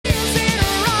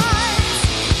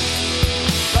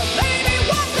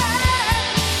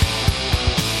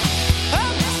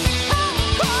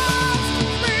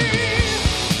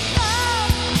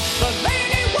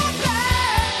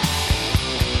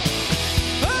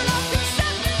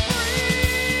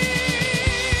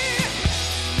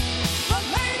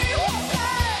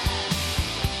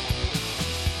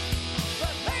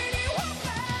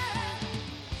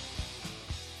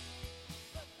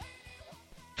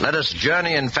let us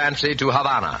journey in fancy to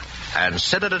Havana and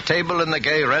sit at a table in the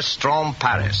gay restaurant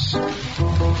Paris.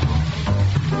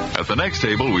 At the next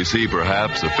table, we see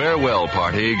perhaps a farewell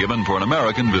party given for an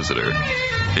American visitor.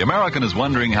 The American is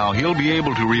wondering how he'll be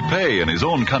able to repay in his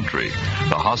own country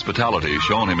the hospitality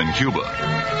shown him in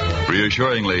Cuba.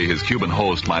 Reassuringly, his Cuban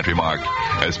host might remark,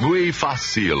 "Es muy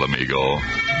fácil, amigo.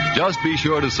 Just be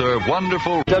sure to serve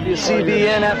wonderful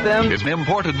WCBN FM. It's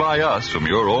imported by us from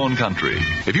your own country.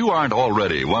 If you aren't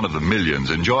already one of the millions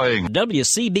enjoying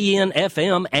WCBN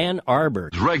FM Ann Arbor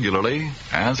regularly,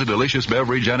 as a delicious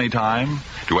beverage anytime,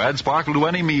 to add sparkle to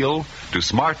any meal, to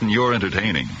smarten your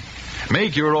entertaining.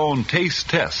 Make your own taste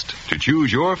test to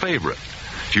choose your favorite,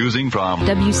 choosing from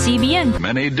WCBN.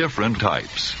 Many different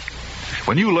types.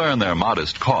 When you learn their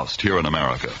modest cost here in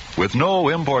America, with no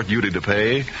import duty to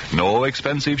pay, no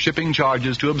expensive shipping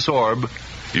charges to absorb,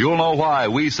 you'll know why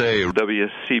we say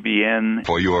WCBN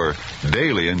for your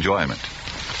daily enjoyment.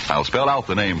 I'll spell out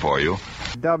the name for you.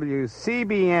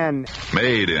 WCBN.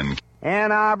 Made in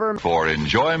Ann Arbor. For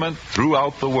enjoyment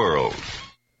throughout the world.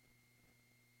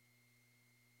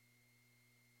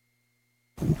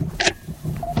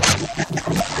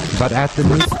 But at the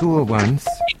new school once,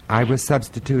 I was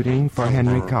substituting for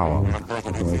Henry Cowell,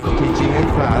 teaching a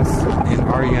class in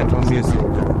Oriental music.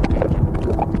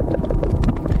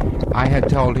 I had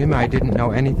told him I didn't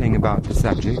know anything about the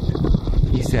subject.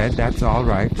 He said, "That's all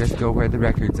right, just go where the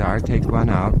records are, take one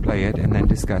out, play it, and then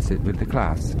discuss it with the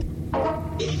class." Then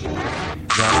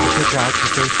I took out the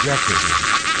first record.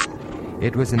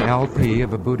 It was an LP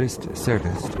of a Buddhist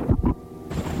service.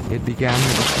 It began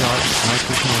with a short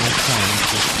microphone sound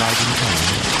with sliding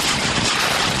tones,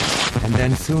 and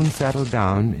then soon settled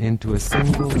down into a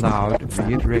single loud,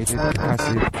 reiterated,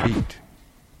 percussive beat.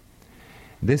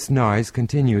 This noise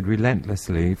continued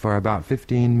relentlessly for about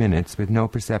 15 minutes with no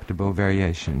perceptible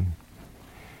variation.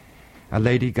 A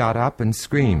lady got up and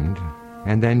screamed,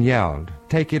 and then yelled,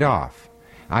 "Take it off!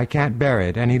 I can't bear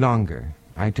it any longer."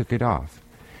 I took it off.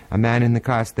 A man in the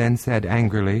class then said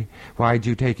angrily, "Why'd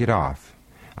you take it off?"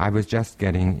 I was just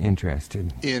getting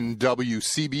interested. In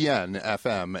WCBN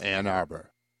FM Ann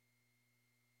Arbor.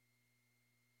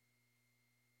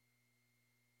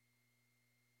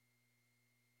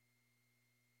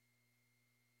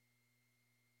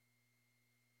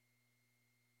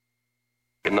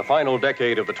 In the final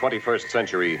decade of the 21st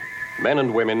century, men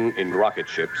and women in rocket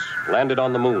ships landed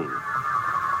on the moon.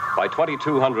 By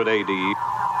 2200 AD,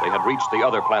 they had reached the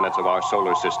other planets of our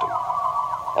solar system.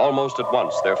 Almost at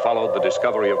once, there followed the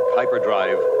discovery of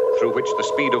hyperdrive, through which the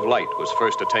speed of light was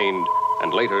first attained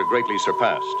and later greatly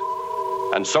surpassed.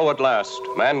 And so at last,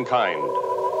 mankind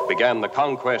began the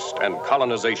conquest and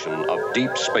colonization of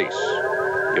deep space.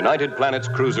 United Planets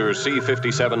cruiser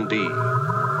C-57D.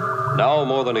 Now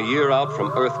more than a year out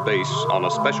from Earth base on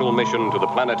a special mission to the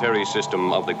planetary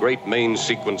system of the great main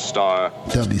sequence star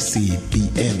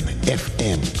WCBN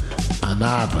FM Ann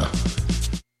Arbor.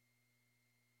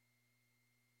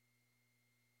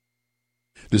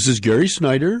 This is Gary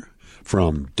Snyder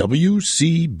from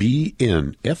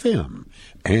WCBN FM,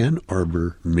 Ann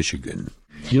Arbor, Michigan.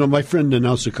 You know, my friend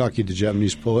Nausicaa, the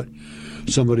Japanese poet,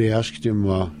 somebody asked him,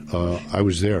 I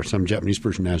was there, some Japanese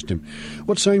person asked him,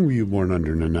 "What sign were you born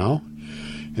under, Nanao?"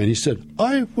 And he said,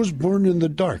 "I was born in the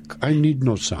dark. I need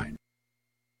no sign."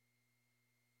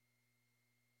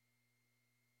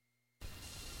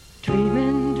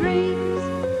 Dreaming dreams,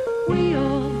 we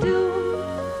all do,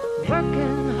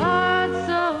 working hard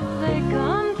so they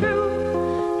come true.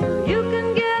 You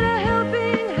can get a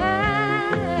helping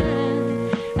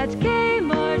hand at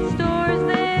Kmart stores,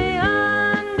 they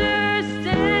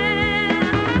understand.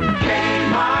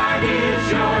 Kmart is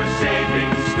your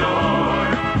savings store,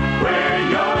 where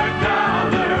your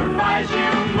dollar buys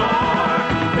you more.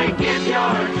 They give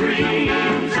your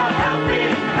dreams a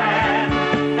helping hand.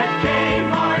 At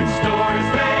Kmart stores,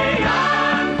 they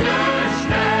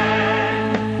understand.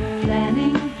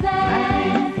 Planning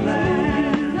plans,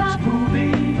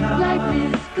 moving up. Life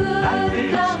is good,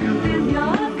 come fill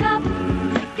your cup.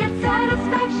 Get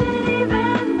satisfaction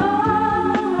even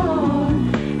more.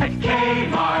 At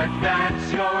Kmart, that's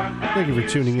your best. Thank you for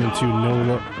tuning in to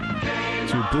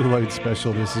Blue Light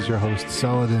Special. This is your host,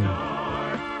 Saladin.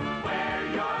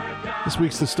 This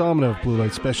week's installment of Blue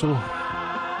Light Special,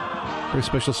 very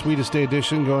special Sweetest Day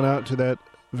edition, going out to that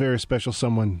very special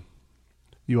someone.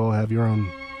 You all have your own.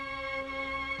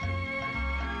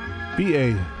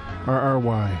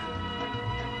 B-A-R-R-Y.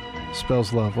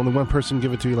 Spells love. Only one person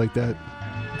give it to you like that.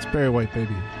 It's Barry White,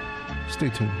 baby. Stay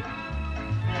tuned.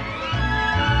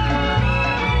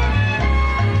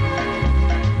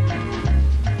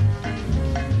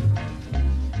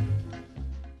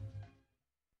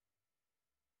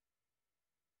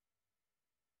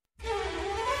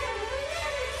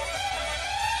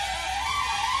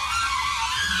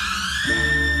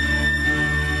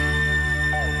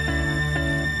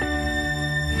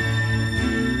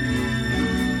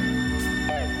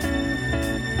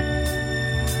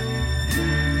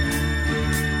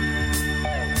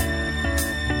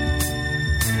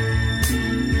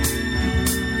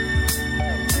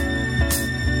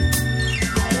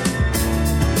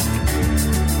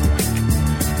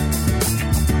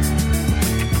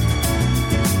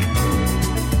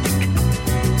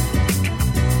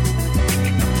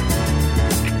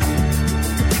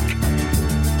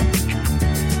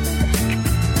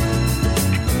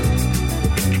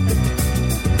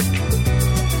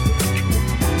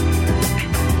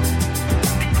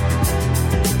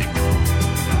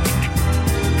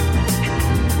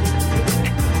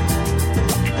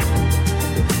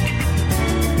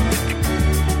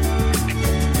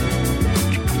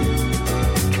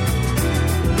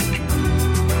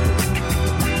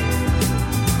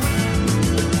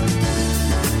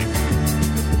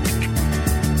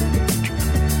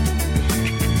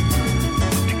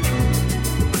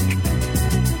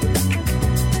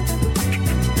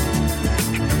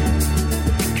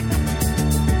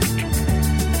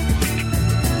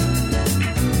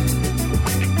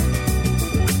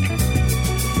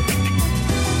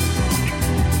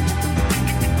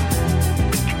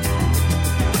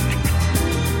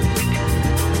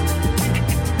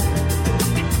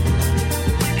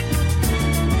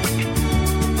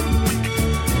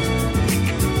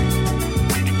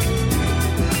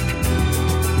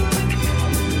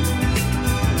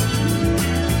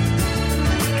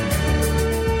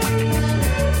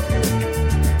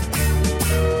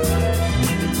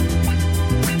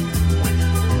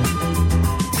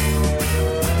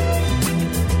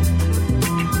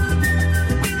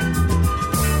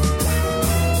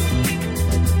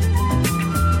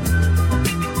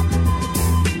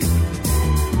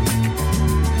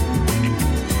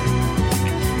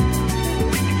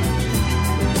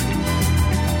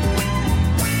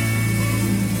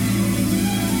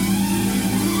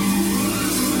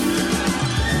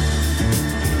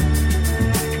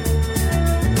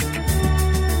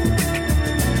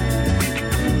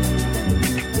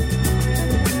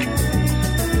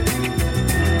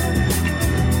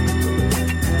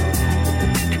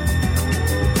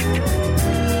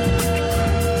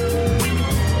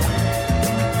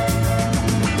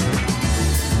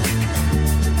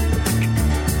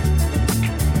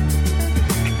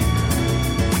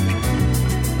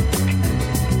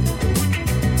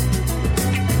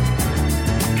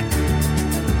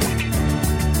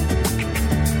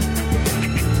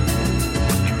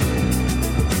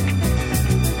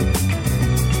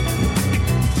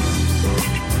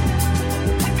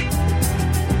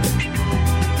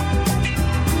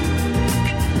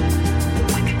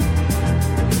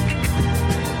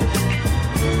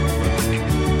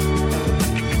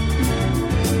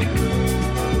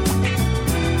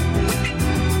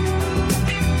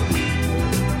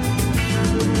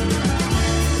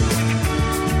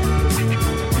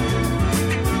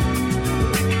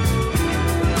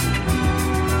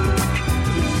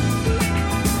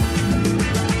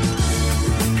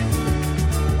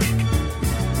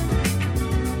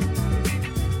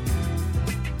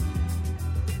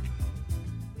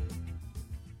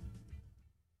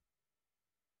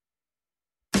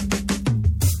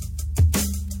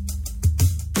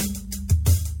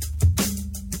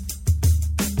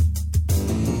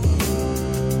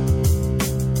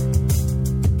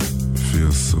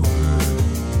 feels so good.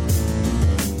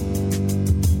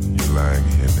 You're lying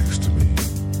here next to me.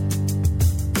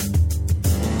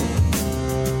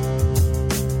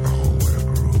 Oh, what a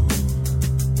groove.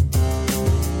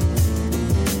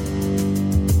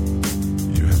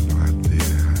 You have no idea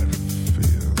how it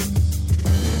feels.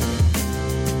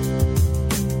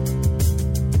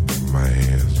 My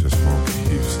hands just won't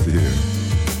keep still.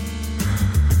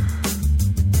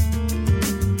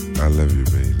 I love you,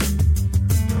 baby.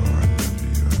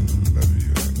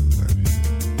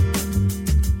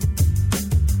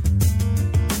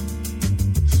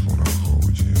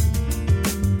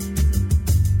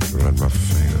 My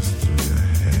fingers through your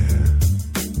hair.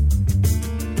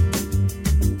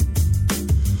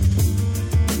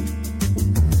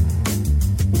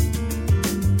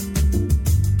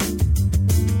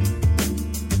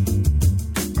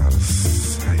 Out of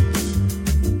sight.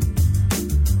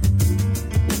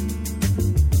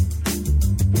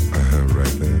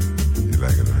 Right there. You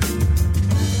like it right there?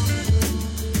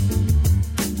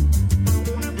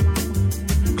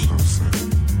 Closer.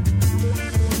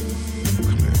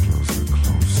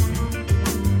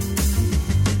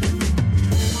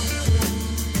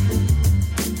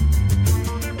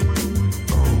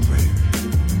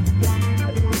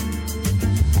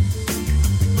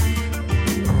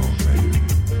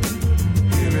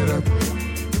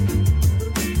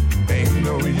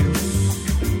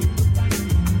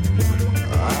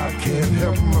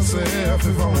 Myself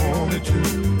if I wanted to.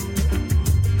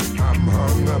 I'm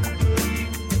hung up,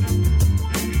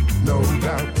 no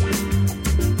doubt.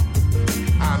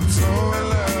 I'm so in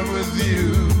love with you.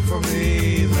 For me,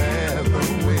 that's the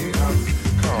way I'm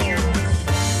called.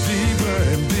 Deeper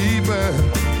and deeper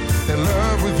in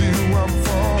love with you, I'm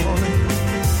falling.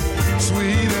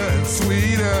 Sweeter and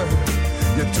sweeter,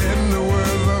 your tender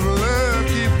words of love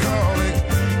keep calling.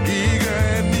 Eager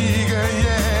and eager,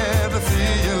 yeah, to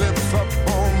feel your lips up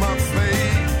on my face.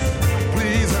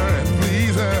 Please her and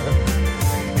please her,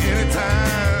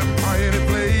 anytime or any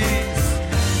place.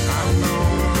 I'm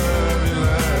gonna love you,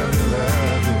 love you,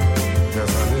 love you,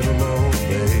 just a little more,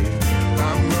 babe.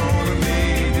 I'm gonna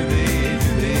need you, need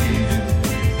you, need you,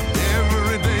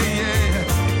 every day,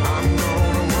 yeah. I'm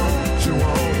gonna want you,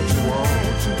 want you,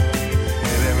 want you,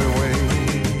 in every way,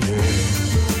 yeah.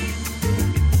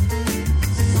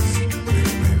 Stick,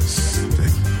 baby,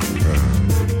 stick around.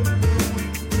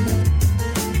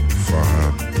 Far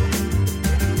up.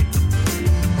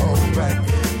 Hold back.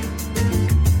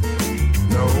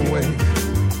 No way.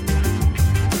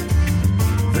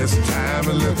 This time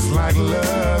it looks like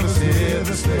love is here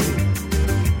to stay.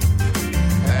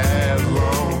 As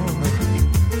long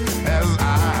as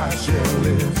I shall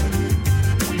live,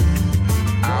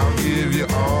 I'll give you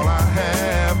all I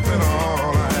have and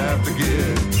all I have to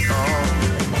give. Oh,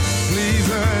 please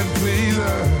her and please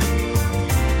her,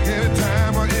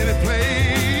 anytime or any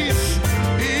place.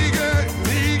 Eager,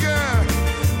 eager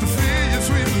to feel your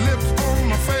sweet lips on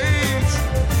my face.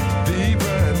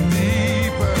 Deeper and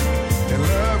deeper in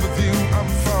love with you, I'm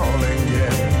falling,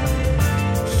 yeah.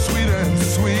 Sweeter and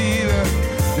sweeter,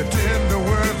 your tender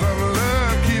words of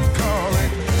love keep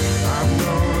calling. I'm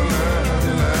gonna love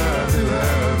you, love you,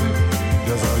 love you,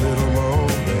 just a little more,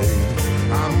 babe.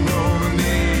 I'm gonna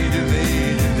need you,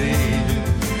 need you, need you,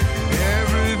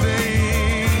 every day.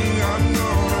 I'm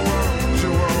gonna want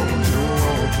you, want you,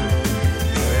 want you,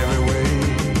 every way,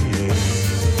 yeah.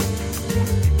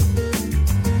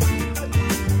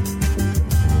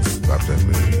 Stop that,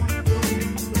 baby.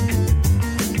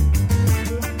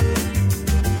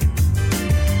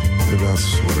 Baby, I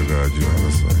swear to God, you have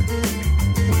a say.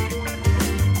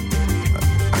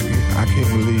 I can't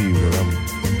believe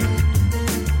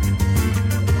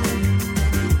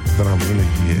that I'm really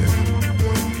here.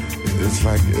 It's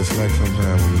like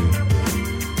sometimes when you're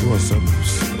doing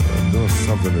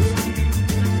something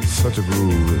that's such a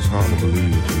groove, it's hard to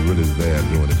believe that you're really there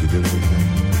doing it. You dig what I'm saying?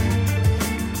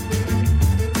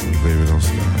 Baby, don't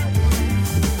stop.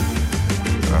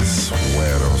 I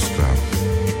swear, don't stop.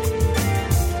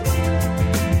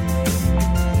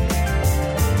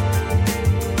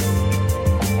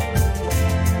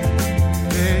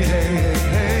 Hey, hey, hey,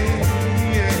 hey,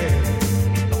 yeah.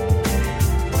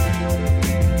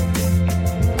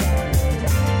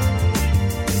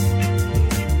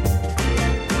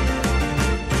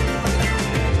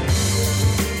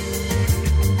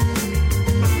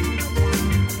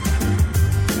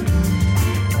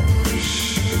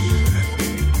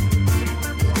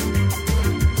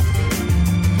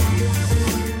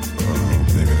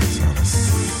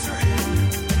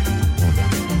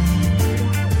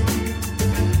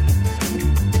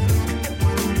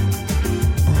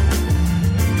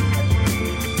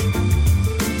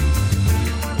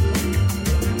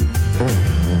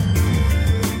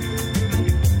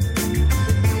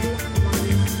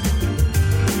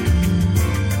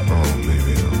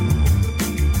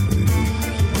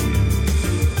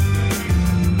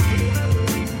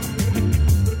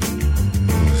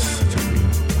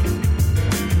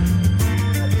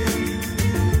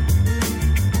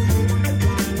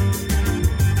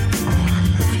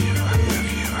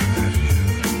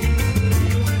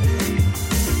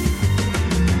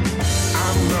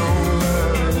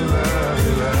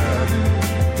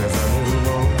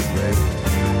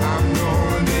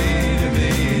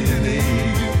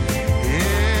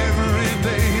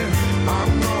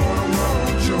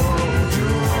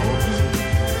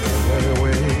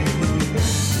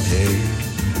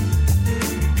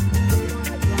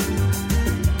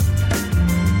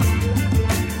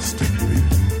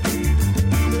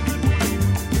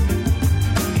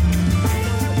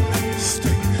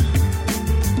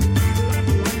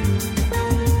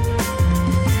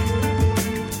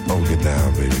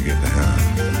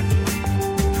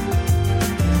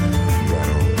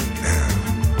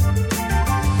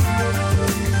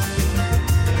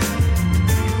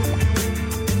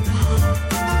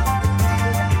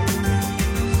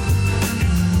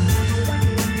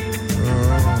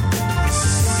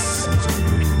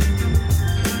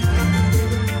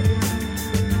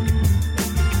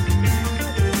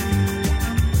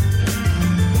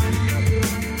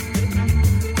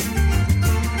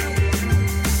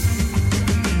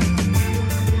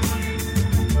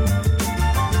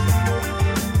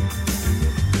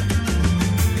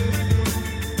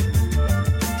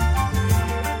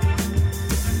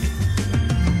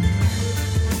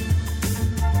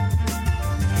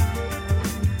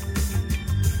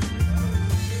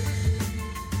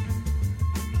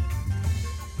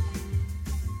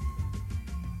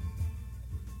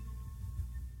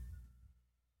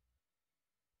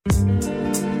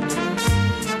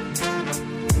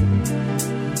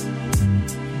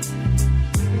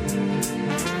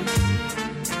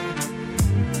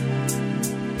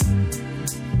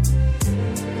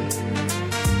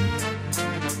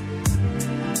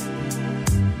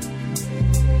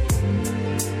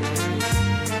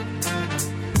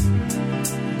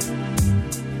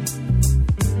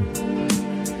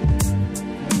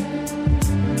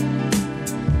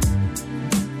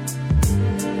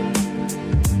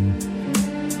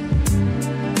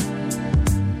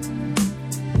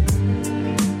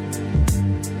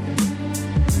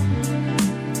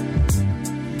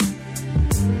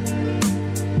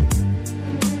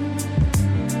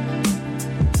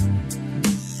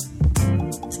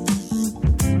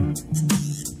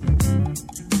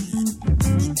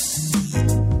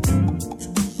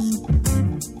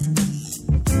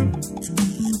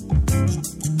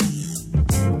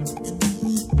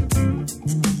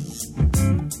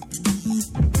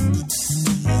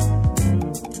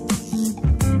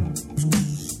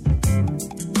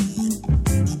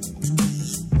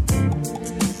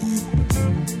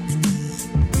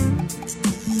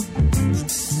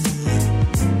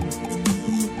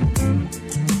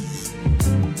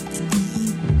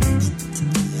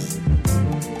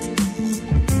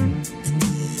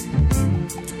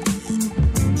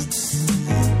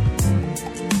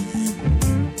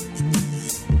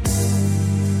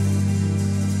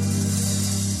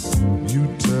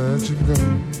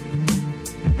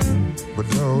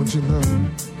 Don't you know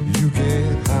you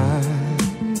can't hide?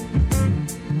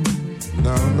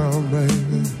 No, no,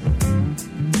 baby.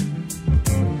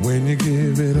 When you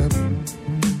give it up,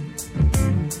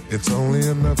 it's only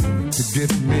enough to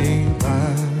get me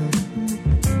by.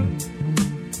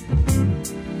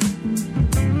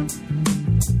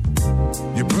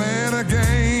 You're playing a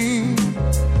game,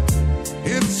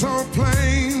 it's so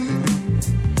plain.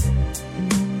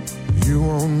 You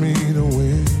want me to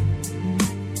win.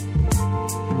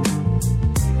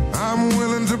 I'm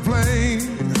willing to play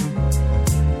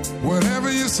whatever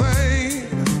you say,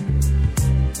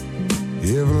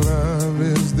 if love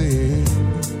is the end.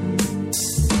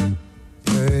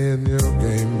 Playing your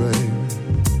game, baby.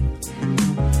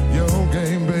 Your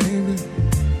game, baby.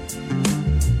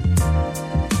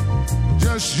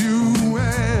 Just you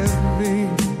and me.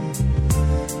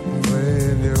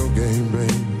 Playing your game,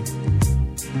 baby.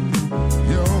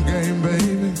 Your game,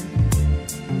 baby.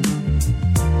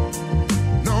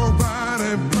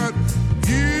 Nobody but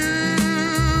you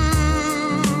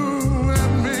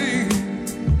and me.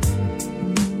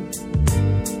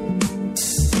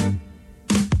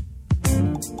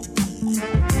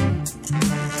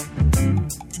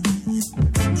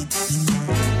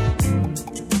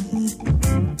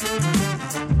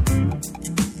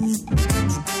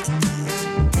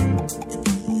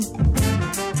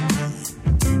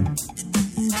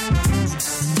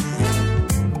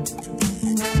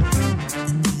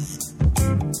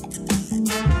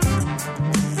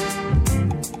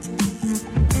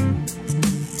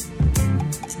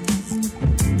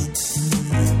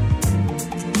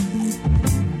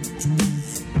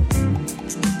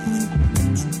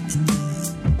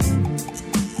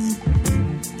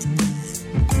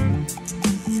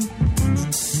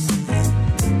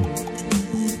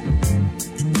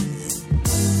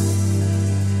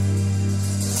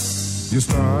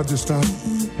 You stop.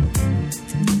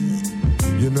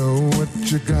 You know what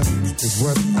you got is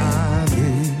what I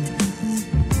need.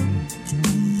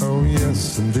 Oh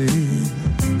yes, indeed.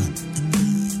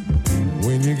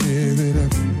 When you give it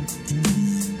up,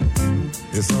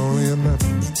 it's only enough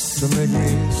to make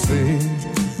me see.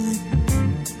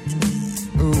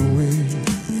 Ooh-wee.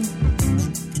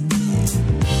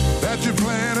 That you're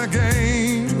playing a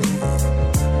game,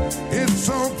 it's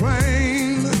so plain.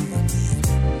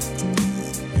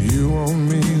 You want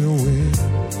me to win.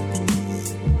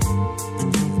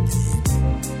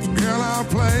 Girl, I'll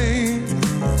play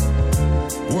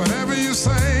whatever you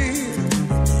say,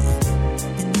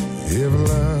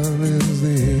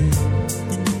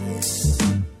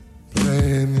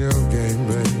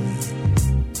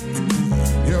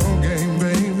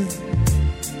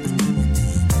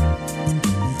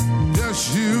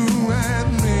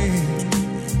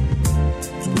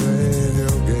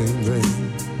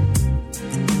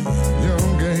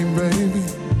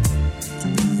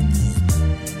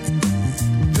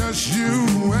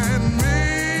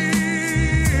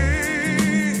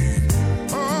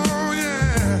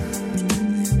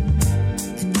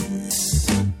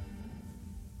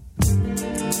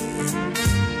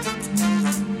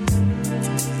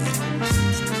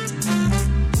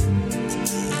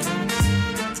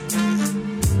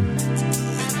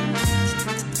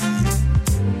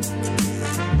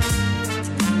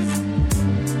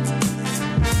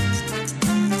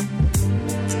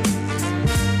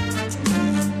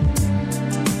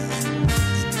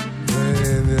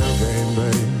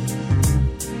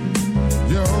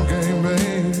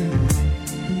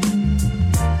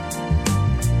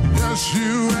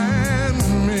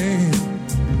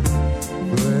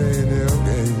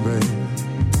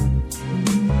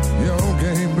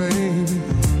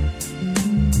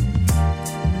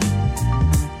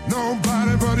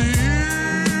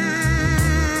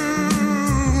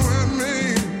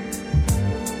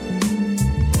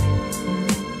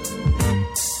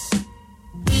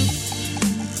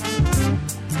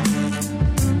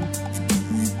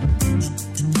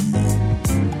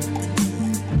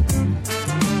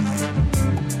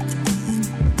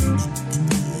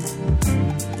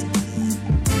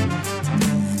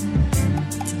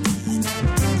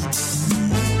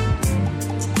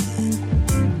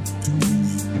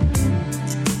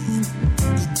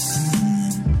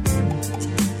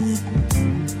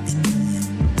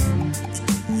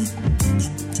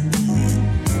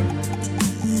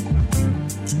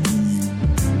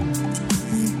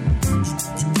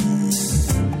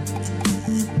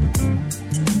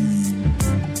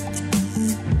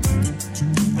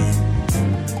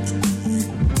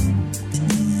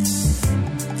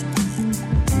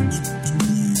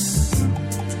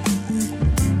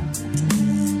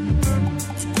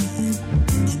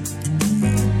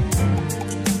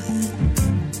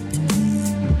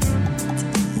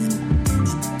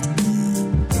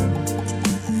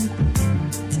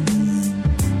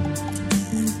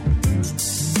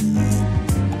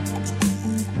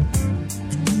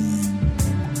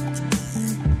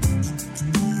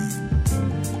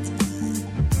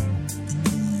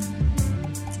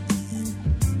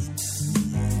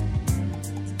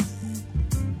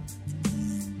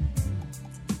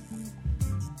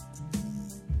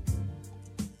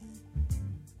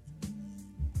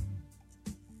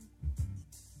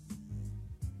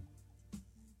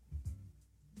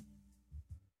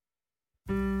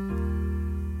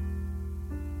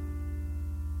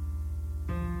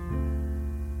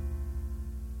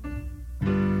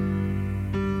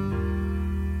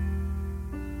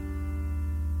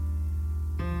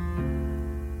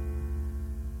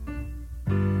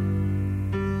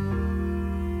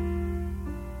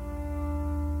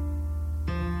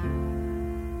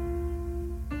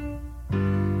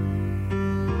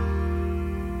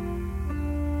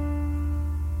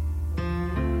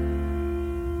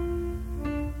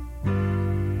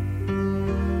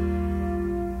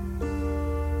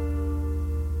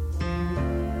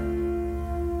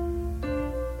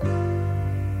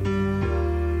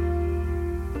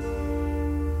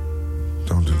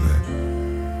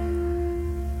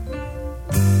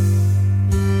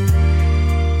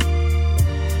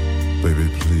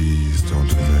 Please don't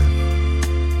do that.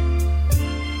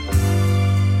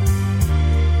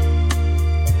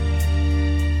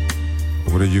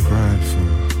 What are you crying for?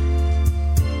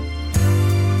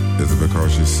 Is it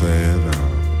because you're sad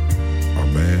or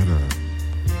mad or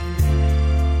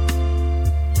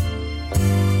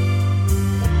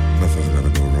nothing's gonna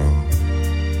go wrong?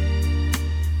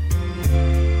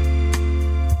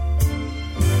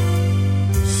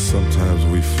 Sometimes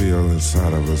we feel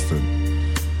inside of us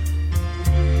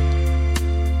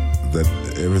that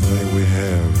everything we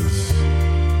have is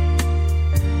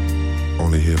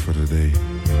only here for today.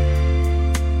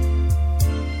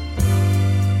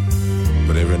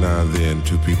 But every now and then,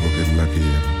 two people get lucky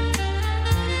and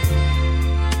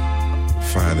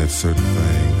find that certain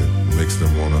thing that makes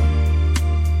them want to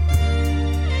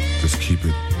just keep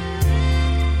it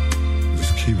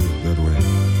that way.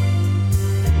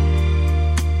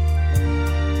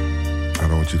 I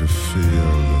don't want you to feel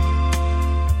that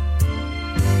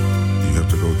you have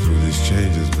to go through these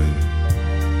changes, baby.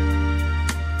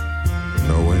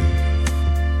 No way.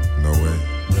 No way.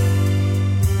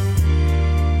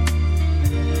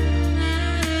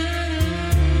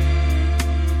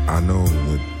 I know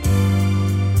that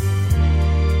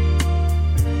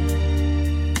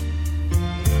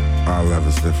our love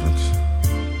is different.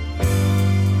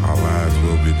 Our lives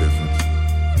will be different.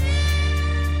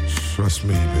 Trust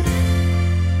me, baby.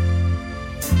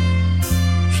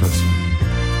 Trust me.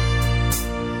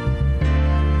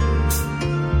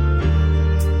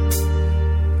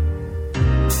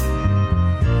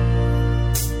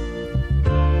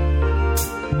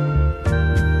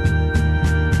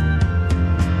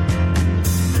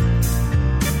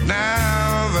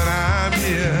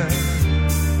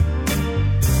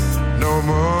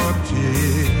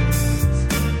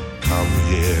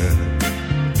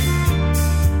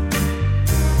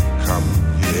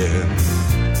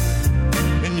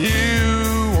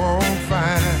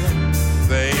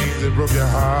 Broke your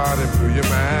heart and blew your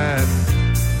mind.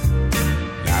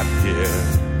 Not here.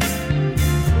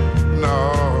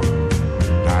 No,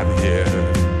 not here.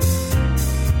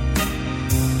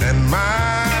 And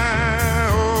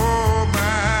oh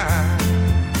my,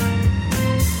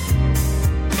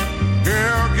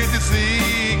 girl, can you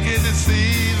see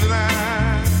that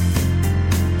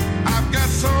I've got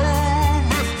so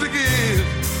much to give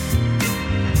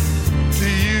to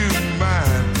you, my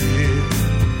dear.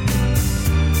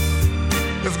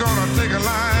 It's gonna take a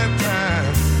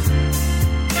lifetime.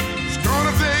 It's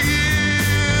gonna take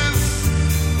years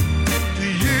to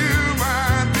you,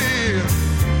 my dear.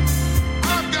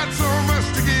 I've got so much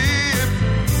to give.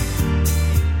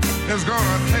 It's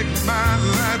gonna take my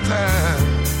lifetime.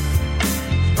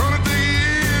 It's gonna take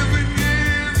years and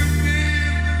years and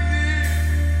years and years.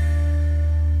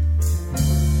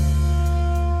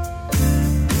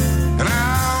 And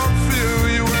I'll fill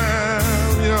you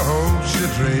well, your hopes, your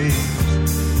dreams.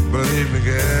 Believe me,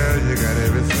 girl, you got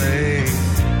everything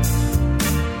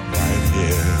right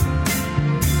here.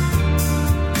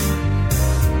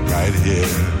 Right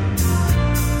here.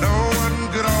 No one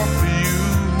could offer you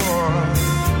more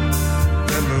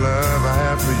than the love I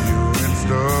have for you in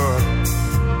store.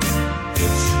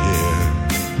 It's here.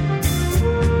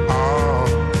 All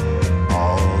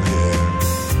here.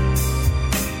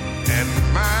 And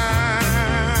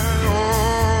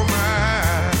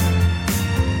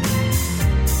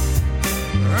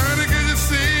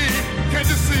can't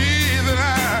you see that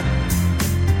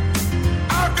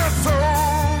I've got so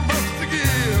much to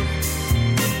give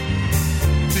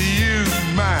to you,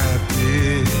 my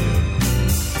dear.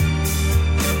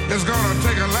 It's gonna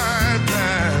take a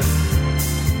lifetime.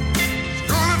 It's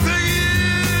gonna take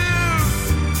years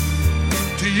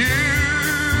to you,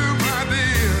 my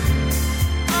dear.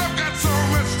 I've got so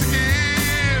much to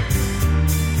give.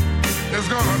 It's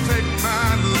gonna take my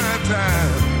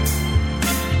lifetime.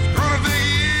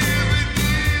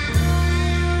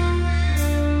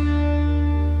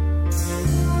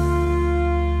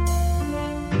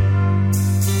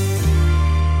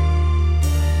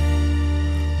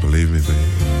 Believe me, baby.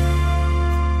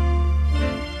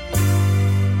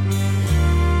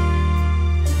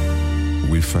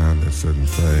 We found that certain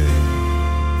thing,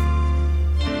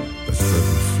 that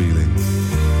certain feeling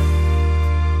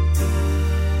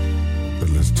that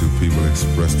lets two people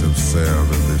express themselves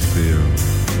as they feel.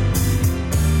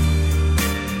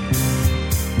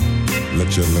 Let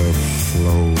your love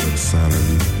flow inside of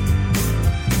you.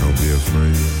 Don't be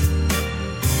afraid.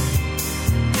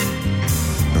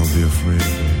 Don't be afraid,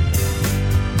 baby.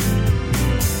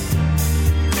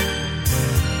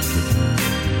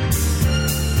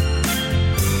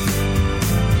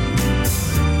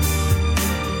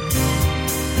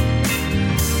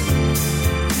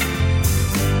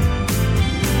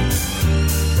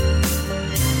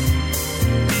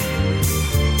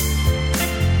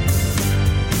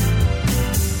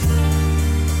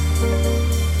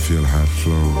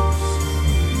 flows.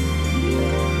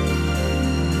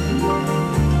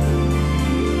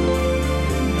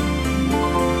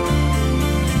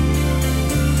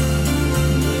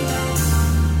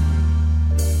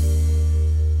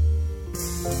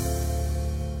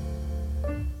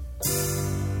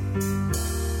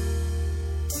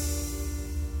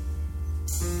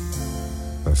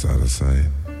 That's out of sight.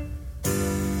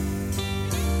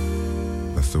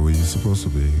 That's the way you're supposed to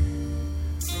be.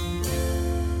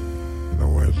 And I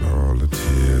wipe all the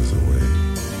tears away.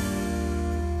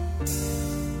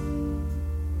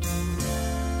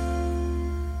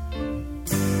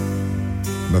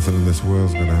 Nothing in this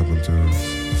world's gonna happen to us.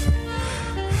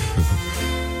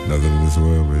 Nothing in this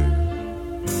world, baby.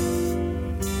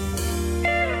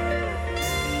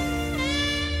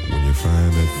 When you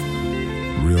find that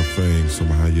real thing,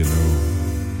 somehow you know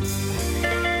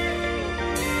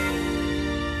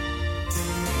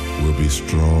we'll be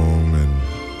strong and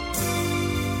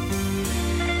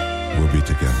we'll be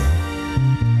together.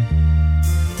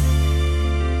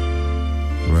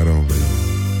 Right on, baby.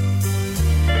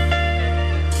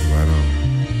 Right on.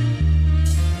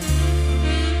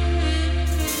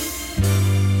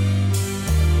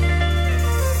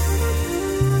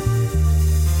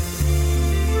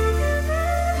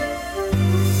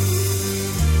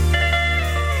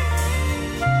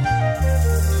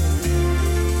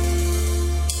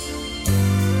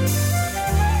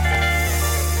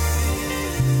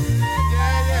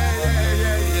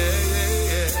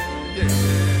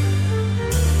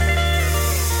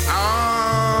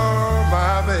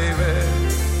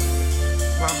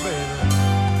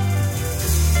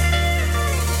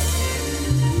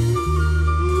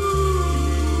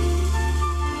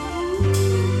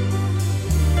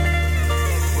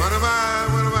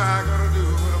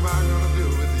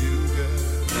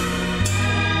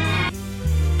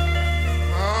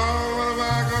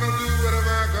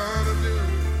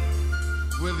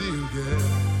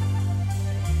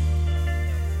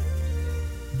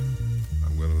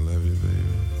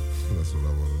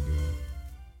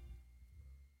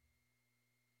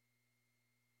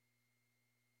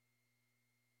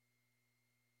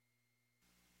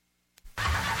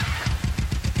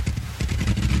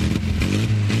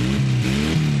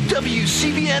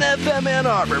 WCBN FM Ann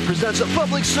Arbor presents a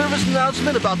public service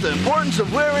announcement about the importance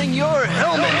of wearing your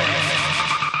helmet.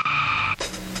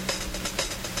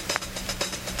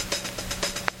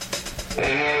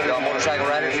 Y'all motorcycle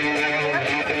riders?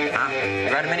 Huh?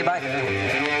 You ride a mini bike?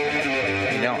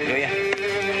 You don't, do you?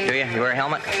 Do you? You wear a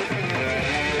helmet?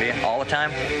 Do you? All the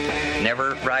time?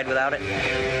 Never ride without it?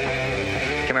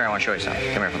 Come here, I want to show you something.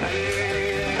 Come here for a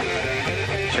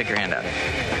minute. Stick your hand out.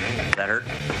 Does that hurt?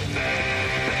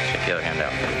 Stick the other hand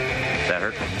out. Does that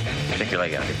hurt? Stick your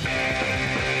leg out here.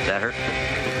 Does that hurt?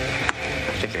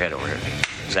 Stick your head over here.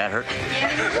 Does that hurt?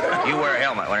 You wear a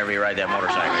helmet whenever you ride that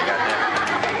motorcycle. You got that?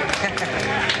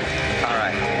 All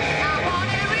right.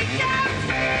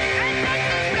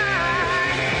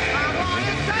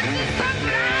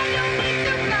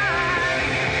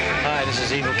 Hi, this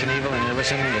is Evel Knievel, and you're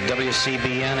listening to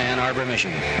WCBN Ann Arbor,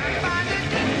 Michigan.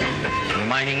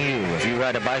 Reminding you, if you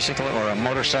ride a bicycle or a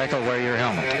motorcycle, wear your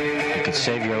helmet. It could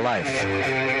save your life.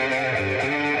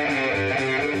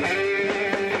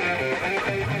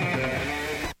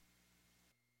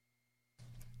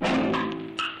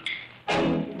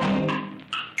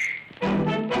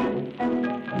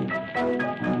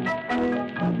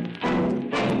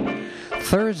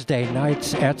 Thursday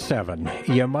nights at 7,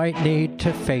 you might need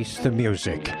to face the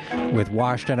music with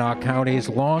Washtenaw County's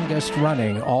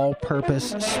longest-running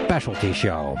all-purpose specialty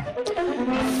show.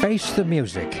 Face the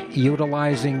Music,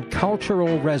 utilizing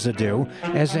cultural residue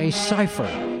as a cipher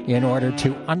in order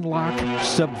to unlock,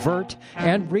 subvert,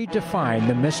 and redefine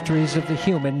the mysteries of the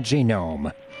human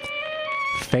genome.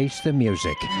 Face the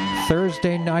Music,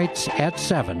 Thursday nights at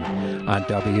 7 on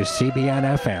WCBN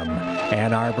FM,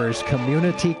 Ann Arbor's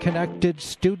community-connected,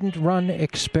 student-run,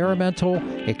 experimental,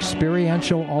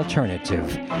 experiential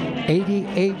alternative,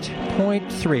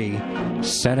 88.3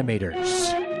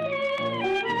 centimeters.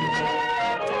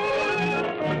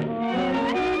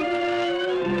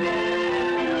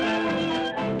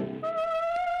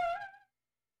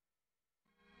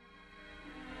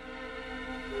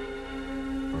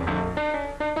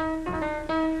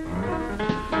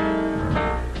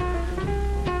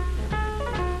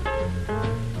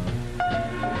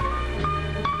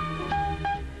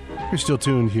 You're still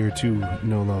tuned here to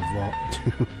No Love Vault,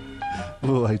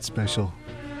 Blue Light Special.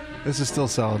 This is still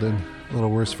solid and a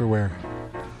little worse for wear.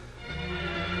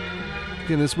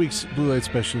 Again, this week's Blue Light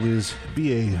Special is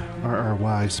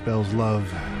B-A-R-R-Y, spells love.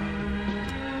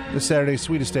 This Saturday,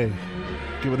 Sweetest Day.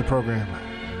 Get with the program.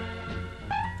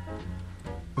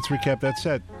 Let's recap that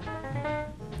set.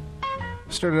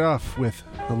 Started off with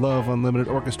the Love Unlimited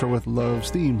Orchestra with Love's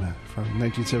Theme from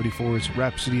 1974's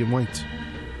Rhapsody in White.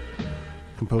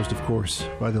 Composed, of course,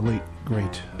 by the late,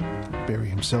 great Barry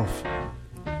himself.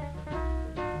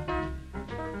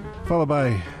 Followed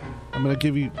by I'm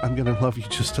Gonna Love You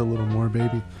Just a Little More,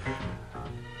 Baby.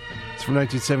 It's from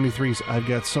 1973's I've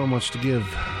Got So Much to Give.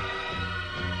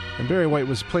 And Barry White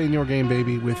was Playing Your Game,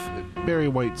 Baby, with Barry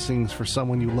White Sings for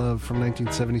Someone You Love from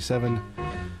 1977.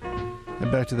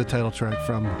 And back to the title track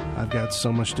from I've Got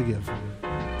So Much to Give.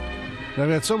 And I've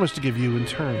got so much to give you in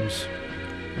terms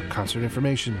of concert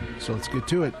information, so let's get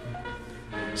to it.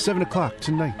 7 o'clock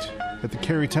tonight at the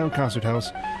Carytown Concert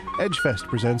House, Edgefest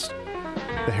presents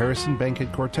the Harrison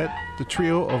Bankhead Quartet, the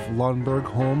trio of Lundberg,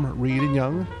 Holm, Reed, and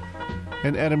Young,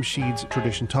 and Adam Sheed's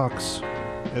Tradition Talks.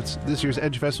 This year's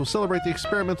Edgefest will celebrate the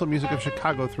experimental music of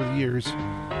Chicago through the years.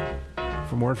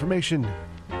 For more information,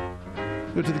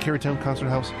 go to the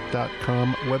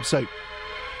CarytownConcertHouse.com website.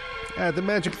 At the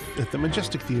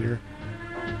Majestic Theater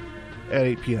at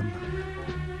 8 p.m.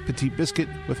 Petite Biscuit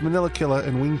with Manila Killa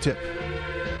and Wingtip.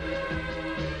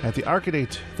 At the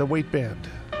Arcadate, the Wait Band.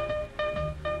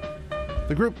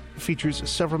 The group features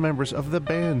several members of the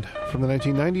band from the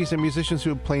 1990s and musicians who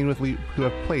have played with Lee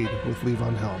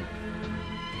Von Helm.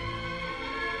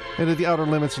 And at the Outer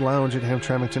Limits Lounge at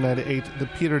Hamtramck tonight at 8, the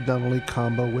Peter Donnelly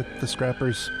Combo with the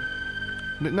Scrappers.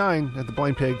 And at 9, at the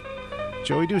Blind Pig,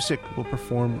 Joey Dusick will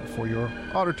perform for your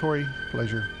auditory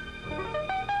pleasure.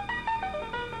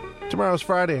 Tomorrow's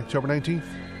Friday, October 19th.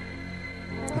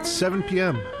 At 7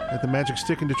 p.m. at the Magic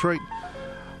Stick in Detroit,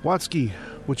 Watsky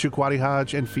with Chukwati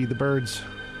Hodge and Feed the Birds.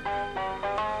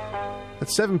 At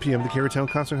 7 p.m., the Carytown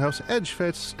Concert House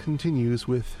Edgefest continues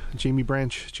with Jamie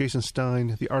Branch, Jason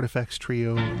Stein, the Artifacts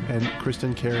Trio, and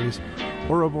Kristen Carey's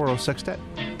Ouroboros Sextet.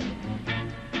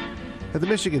 At the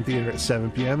Michigan Theater at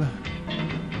 7 p.m.,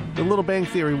 The Little Bang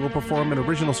Theory will perform an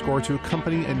original score to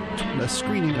accompany a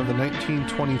screening of the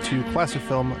 1922 classic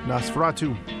film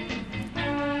Nosferatu.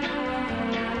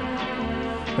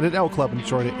 And at L Club in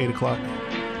Detroit at 8 o'clock,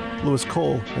 Louis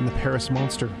Cole and the Paris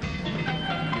Monster.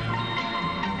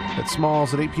 At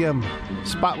Smalls at 8 p.m.,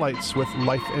 Spotlights with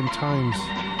Life and Times.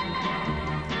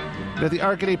 And at the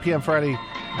Arc at 8 p.m. Friday,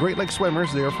 Great Lake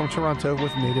Swimmers, they are from Toronto,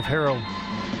 with Native Harrow.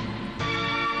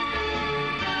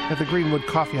 At the Greenwood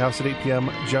Coffee House at 8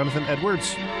 p.m., Jonathan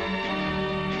Edwards.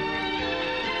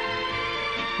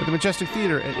 At the Majestic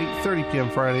Theater at 8:30 p.m.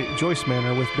 Friday, Joyce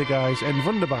Manor with Big Eyes and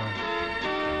Wunderbar.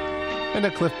 And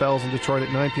at Cliff Bell's in Detroit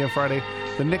at 9 p.m. Friday,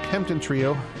 the Nick Hempton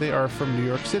Trio. They are from New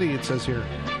York City, it says here.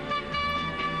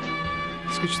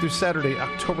 Let's get you through Saturday,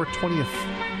 October 20th.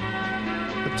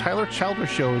 The Tyler Childers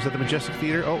Show is at the Majestic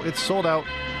Theater. Oh, it's sold out,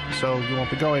 so you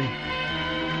won't be going.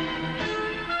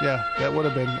 Yeah, that would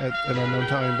have been at an unknown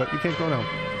time, but you can't go now.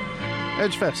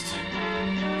 Edgefest.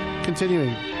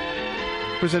 Continuing.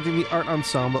 Presenting the Art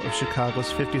Ensemble of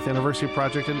Chicago's 50th Anniversary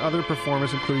Project and other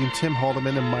performers, including Tim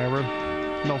Haldeman and Myra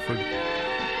Melford.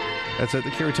 That's at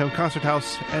the Carytown Concert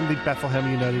House and the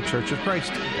Bethlehem United Church of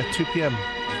Christ at 2 p.m.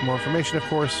 For more information, of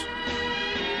course,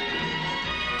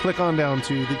 click on down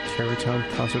to the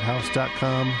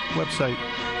CarytownConcertHouse.com website.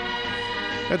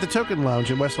 At the Token Lounge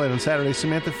in Westlight on Saturday,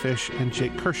 Samantha Fish and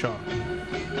Jake Kershaw.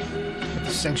 At the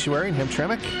Sanctuary in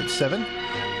Hamtramck at 7,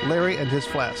 Larry and His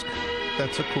Flask.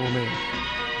 That's a cool name.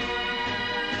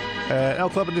 At L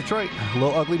Club in Detroit,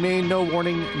 Low Ugly Mane, No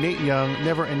Warning, Nate Young,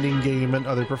 Never Ending Game, and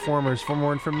other performers. For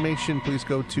more information, please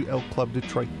go to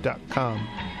lclubdetroit.com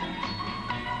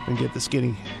and get the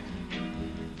skinny.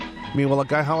 Meanwhile, at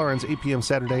Guy Holleran's 8 p.m.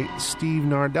 Saturday, Steve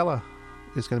Nardella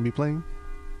is going to be playing.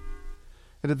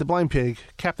 And at the Blind Pig,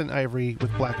 Captain Ivory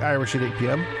with Black Irish at 8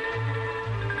 p.m.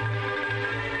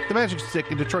 The Magic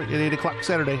Stick in Detroit at 8 o'clock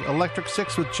Saturday, Electric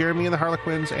Six with Jeremy and the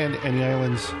Harlequins and Any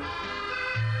Islands.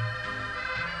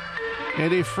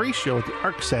 And a free show at the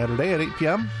Arc Saturday at 8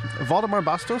 p.m. Valdemar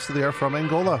Bastos, they are from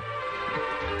Angola.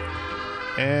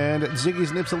 And at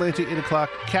Ziggy's in Ypsilanti, 8 o'clock,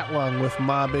 Catlong with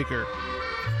Ma Baker.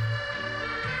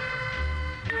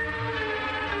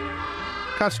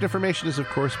 Concert information is, of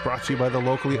course, brought to you by the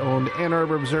locally owned Ann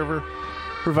Arbor Observer,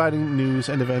 providing news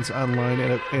and events online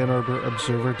and at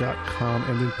AnnArborObserver.com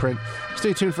and in print.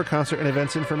 Stay tuned for concert and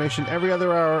events information every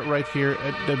other hour right here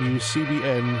at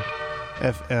WCBN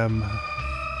FM,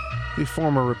 the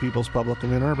former People's Public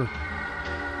of Ann Arbor.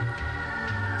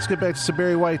 Let's get back to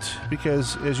Barry White,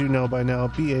 because, as you know by now,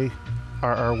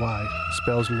 B-A-R-R-Y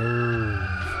spells nerve.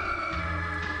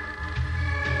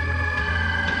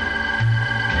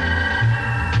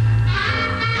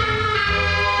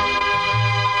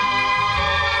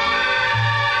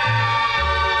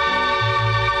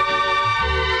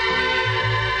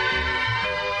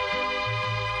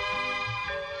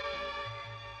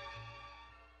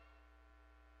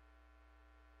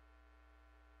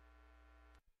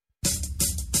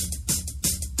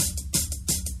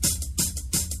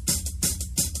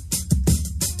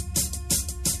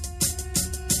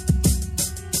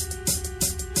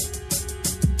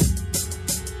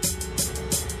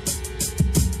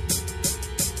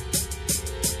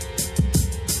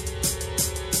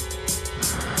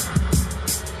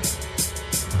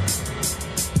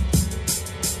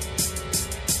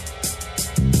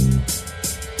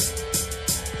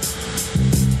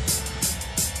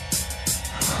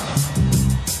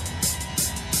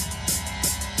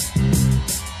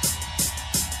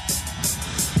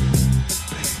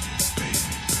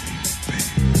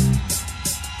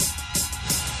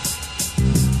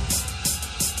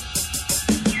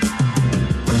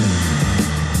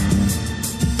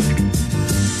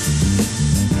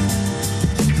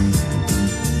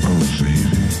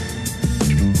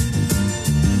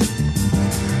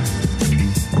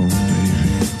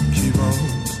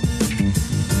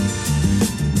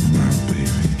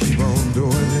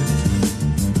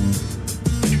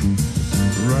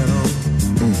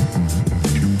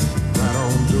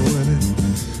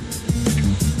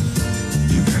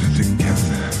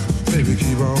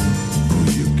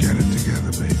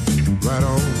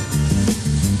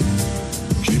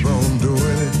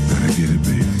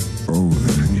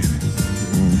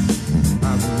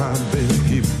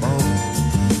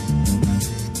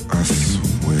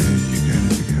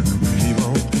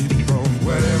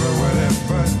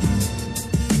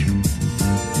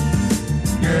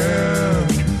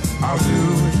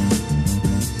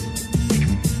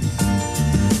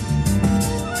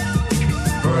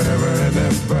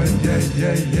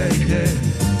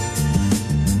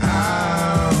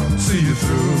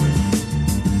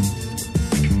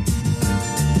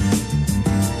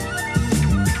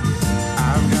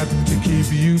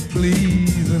 you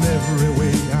please in every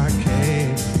way I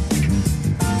can.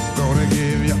 Gonna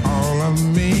give you all of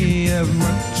me as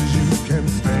much as you can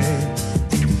stand.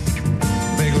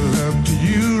 Make love to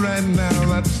you right now,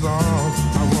 that's all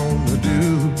I wanna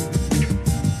do.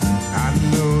 I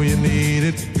know you need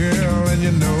it, girl, and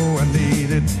you know I need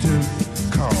it too.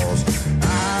 'Cause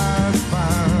I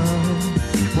found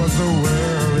what the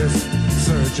world is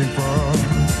searching for.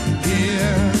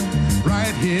 Here,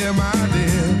 right here, my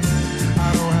dear, I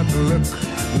don't have to look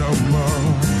no more.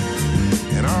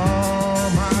 In all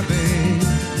my days,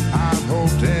 I've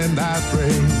hoped and I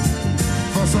prayed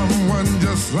for someone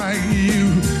just like you.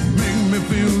 Make me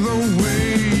feel the way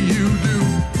you do.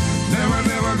 Never,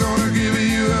 never gonna give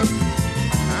you up.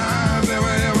 I'm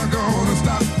never, ever gonna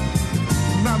stop.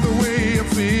 Not the way I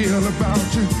feel about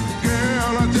you.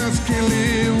 Girl, I just can't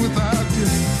live without you.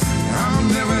 I'm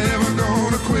never, ever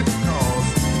gonna quit, 'cause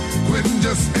quitting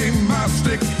just ain't my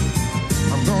stick.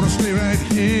 I'm gonna stay right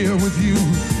here with you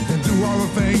and do all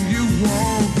the things you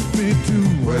want me to.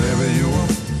 Whatever you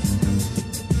want.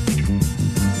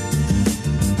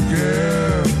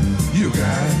 Girl, you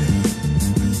got it.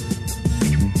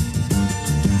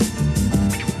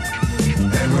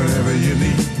 And whatever you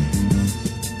need.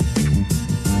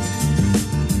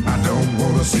 I don't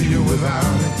wanna see you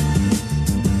without it.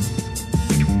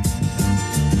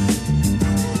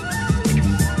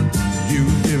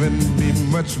 You've given me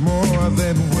much more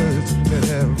than words could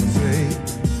ever say.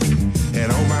 And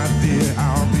oh my dear,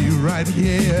 I'll be right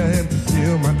here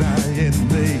until my dying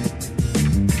day.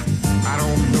 I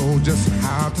don't know just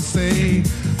how to say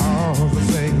all the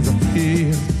things I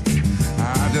feel.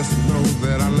 I just know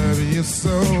that I love you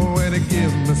so, and it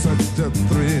gives me such a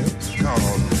thrill.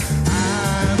 'Cause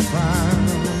I found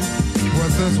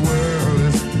what this world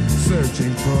is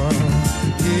searching for.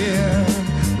 Yeah,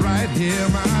 right here,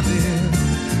 my dear,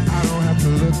 I don't have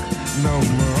to look no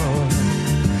more.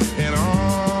 In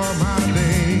all my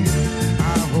days,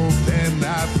 I hoped and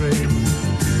I prayed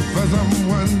for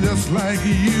someone just like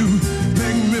you.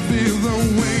 Make me feel the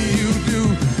way you do.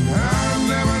 I'm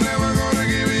never, never gonna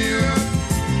give you up.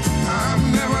 I'm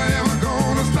never, ever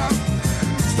gonna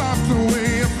stop the way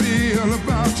I feel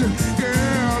about you.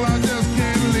 Girl, I just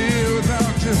can't live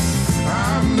without you.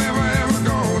 I'm never, ever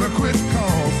gonna quit,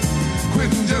 'cause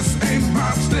quitting just ain't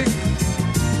my stick.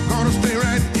 Gonna stay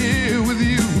right here with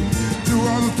you. Do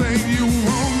all the things you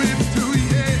want me to,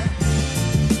 yeah.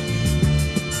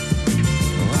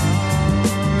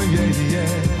 Oh, yeah,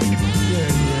 yeah,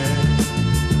 yeah, yeah.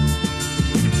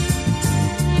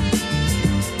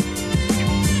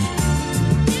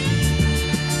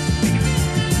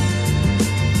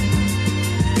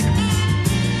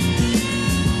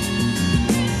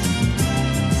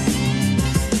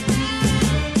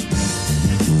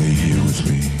 Lay here with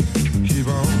me. Keep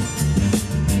on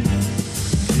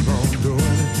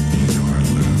doing it. You know I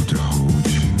love to hold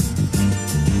you.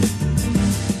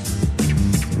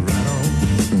 Right on,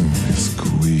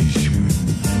 squeeze you,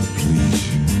 please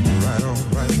you. Right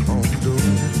on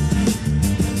doing it.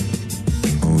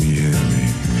 Oh yeah,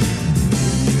 baby.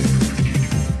 Yeah.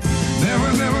 Never,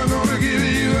 never gonna give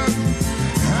you up.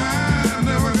 I'm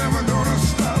never, never gonna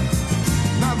stop.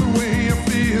 Not the way I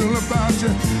feel about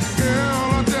you. Girl,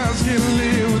 I just can't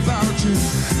live without you.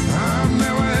 I'm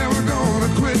never, ever gonna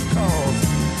quit, 'cause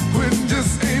quitting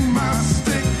just ain't my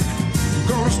stick.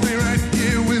 Gonna stay right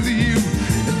here with you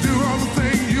and do all the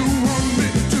things you want me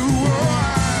to. Oh,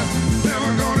 I'm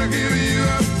never gonna give you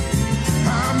up.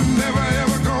 I'm never,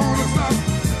 ever gonna stop.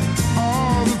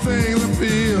 All the things I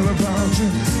feel about you.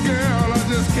 Girl, I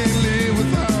just can't live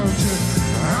without you.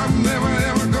 I'm never,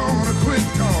 ever gonna quit,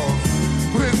 'cause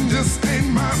quitting just ain't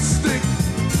my stick.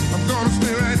 I'm gonna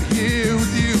stay right here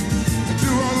with you and do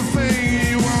all the things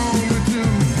you want me to.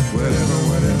 Whatever,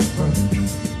 whatever.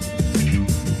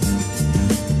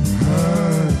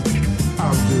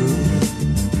 I'll do.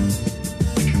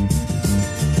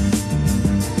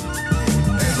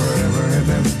 And forever and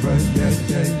ever, yeah,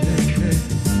 yeah, yeah, yeah.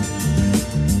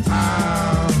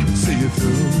 I'll see you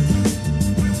through.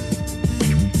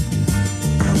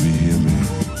 I'll be here, man.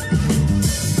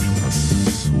 I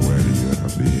swear to you,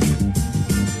 I'll be here.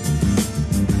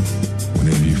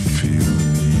 Whenever you feel the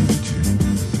need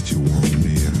that you want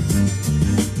me,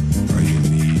 or you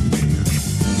need me,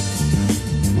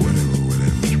 whatever,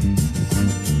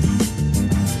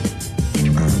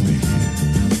 I'll be here.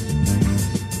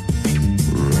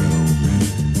 Right on, man.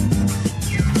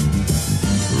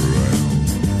 Right on.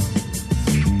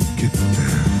 Get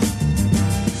down.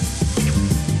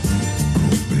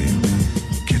 Oh, baby,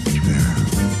 get down.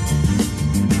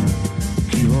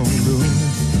 Keep on doing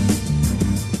it.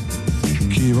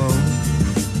 Keep on.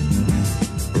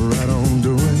 Right on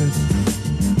doing it.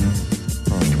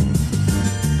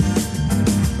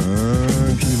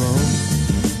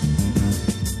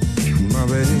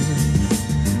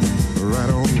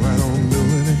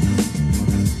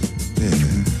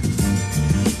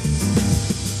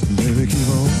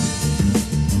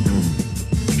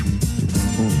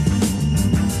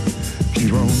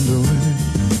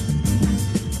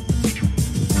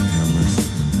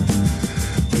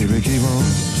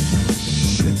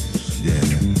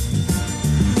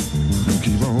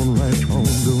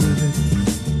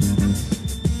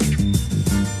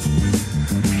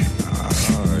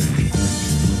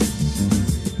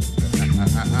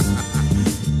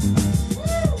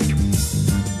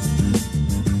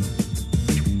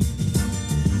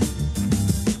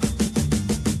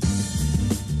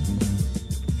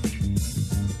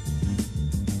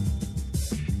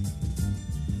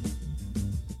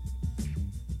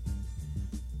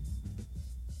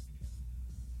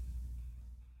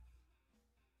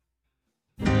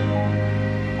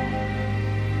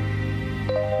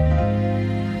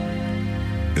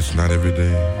 It's not every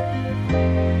day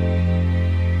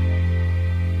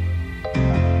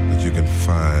that you can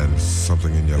find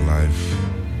something in your life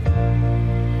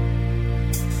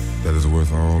that is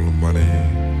worth all the money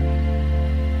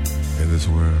in this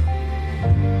world.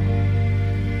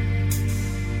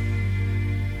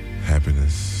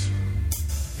 Happiness.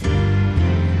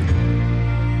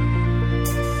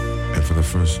 And for the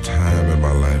first time in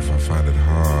my life, I find it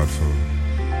hard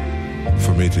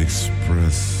for me to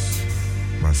express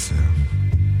myself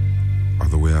or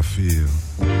the way I feel.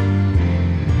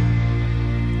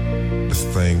 This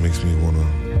thing makes me want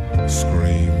to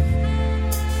scream,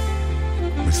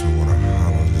 makes me want to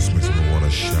holler, just makes me want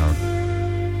to shout.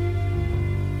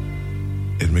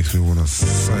 It makes me want to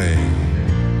sing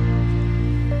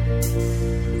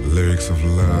lyrics of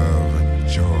love and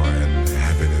joy and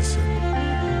happiness.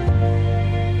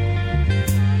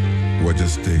 Well,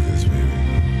 just dig this, baby.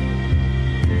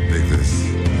 Dig this.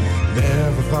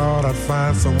 Never thought I'd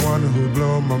find someone who'd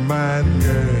blow my mind,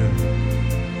 girl,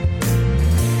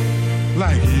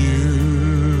 like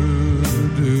you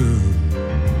do.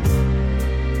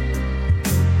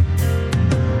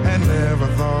 And never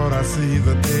thought I'd see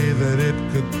the day that it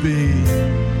could be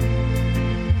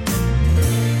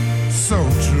so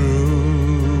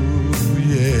true,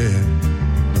 yeah.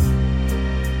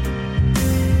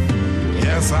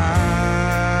 Yes, I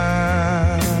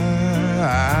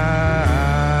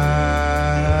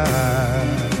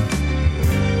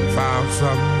found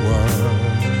someone,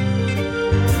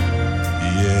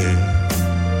 yeah,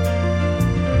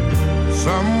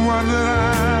 someone that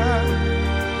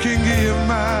I can give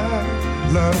my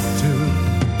love to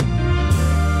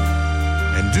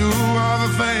and do all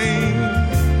the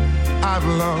things I've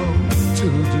longed to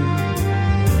do.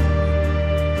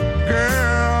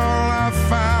 Girl, I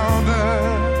found her.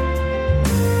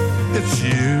 It's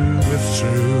you, it's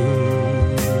true.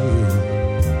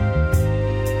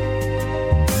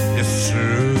 It's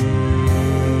true.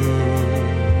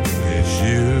 It's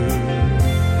you.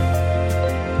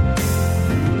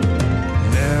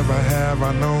 Never have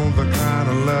I known the kind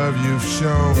of love you've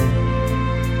shown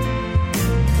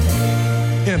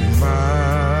in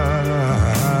my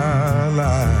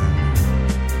life.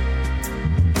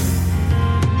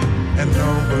 And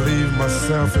don't believe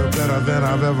myself, you're better than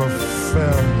I've ever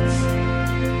felt.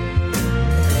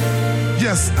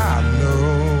 Yes, I know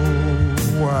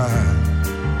why.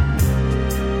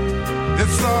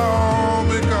 It's all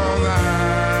because I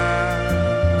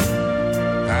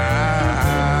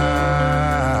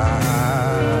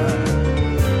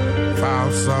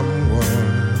found someone,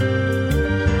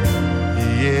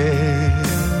 yeah,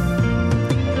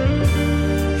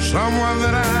 someone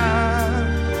that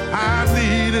I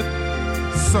needed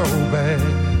so bad.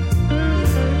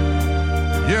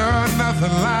 You're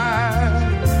nothing like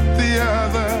the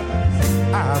others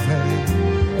I've had.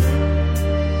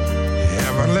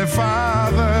 Heavenly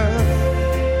Father,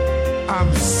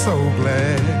 I'm so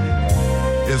glad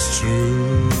it's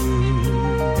true.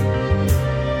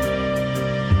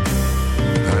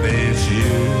 Honey, it's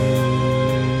you.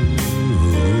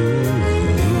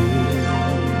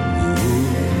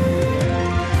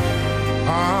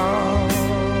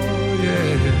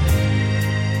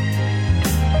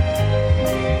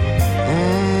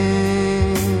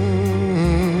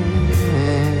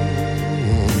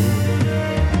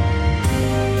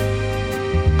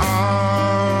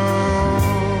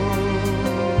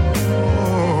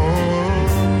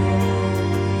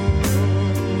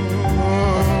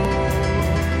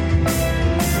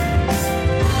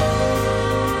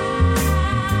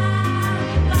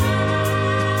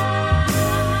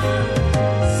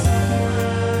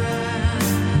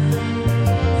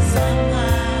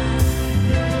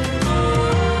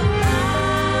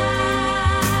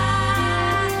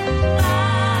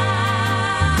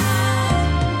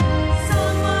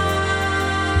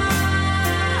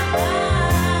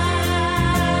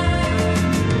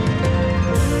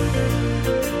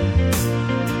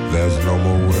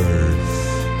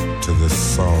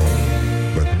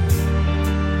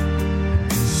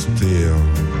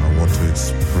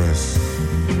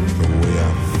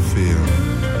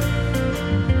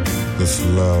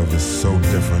 Love is so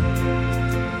different,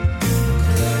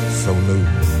 so new.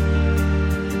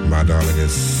 My darling,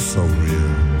 is so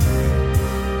real.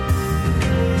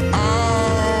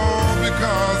 All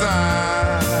because I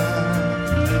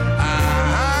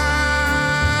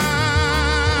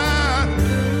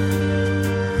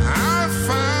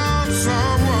found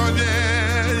someone,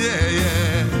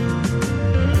 yeah,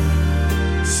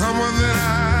 someone that I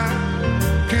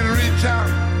can reach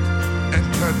out and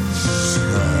touch.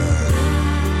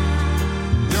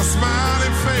 Your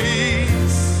smiling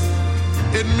face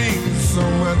it means so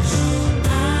much.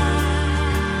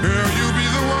 Girl, you'll be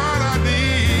the one I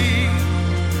need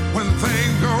when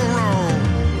things go wrong.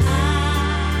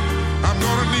 I'm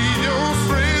gonna need your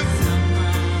strength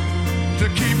to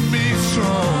keep me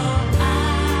strong.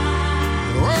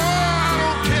 Oh, I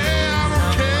don't care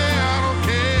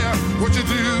what you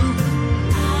do.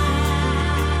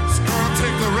 It's gonna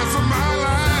take the rest of my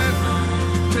life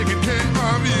taking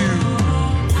care of you.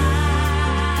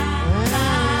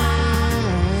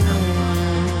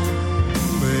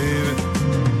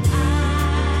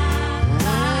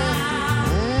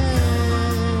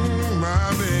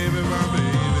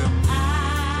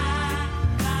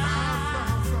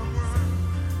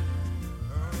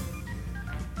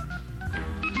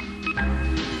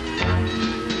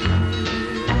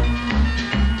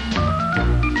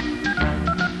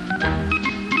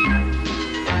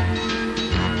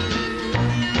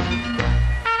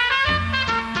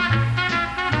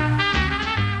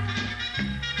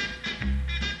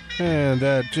 And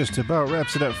that just about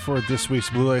wraps it up for this week's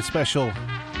Blue Light Special.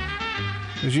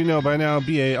 As you know by now,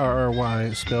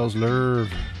 B-A-R-R-Y spells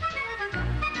Lerv.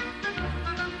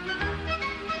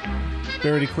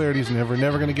 Barry declared he's never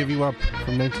going to give you up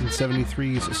from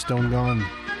 1973's Stone Gone.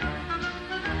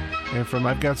 And from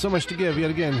I've Got So Much to Give, yet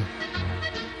again,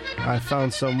 I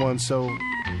found someone, so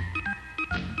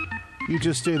you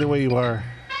just stay the way you are.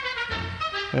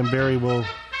 And Barry will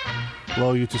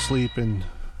lull you to sleep and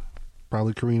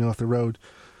probably careen off the road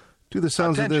to the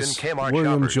sounds Attention, of this Kmart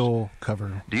William shoppers. Joel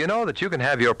cover. Do you know that you can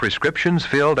have your prescriptions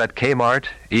filled at Kmart,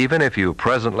 even if you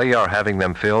presently are having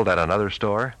them filled at another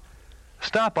store?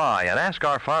 Stop by and ask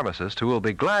our pharmacist, who will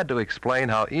be glad to explain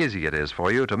how easy it is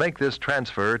for you to make this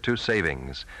transfer to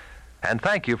savings. And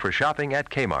thank you for shopping at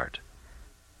Kmart.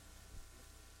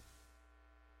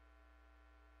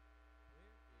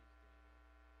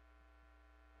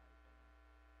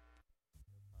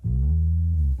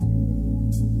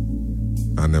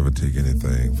 I never take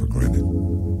anything for granted.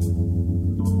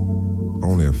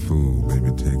 Only a fool maybe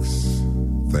takes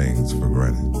things for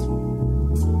granted.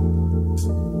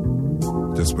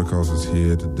 Just because it's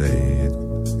here today,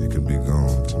 it can be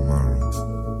gone tomorrow.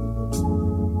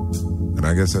 And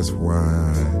I guess that's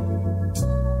why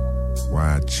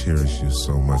I cherish you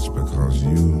so much, because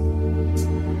you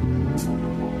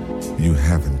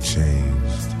haven't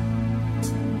changed.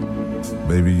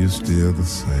 Baby, you're still the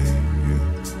same.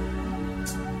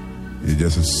 You're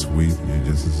just as sweet, you're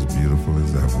just as beautiful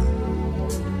as ever.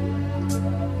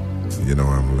 You know,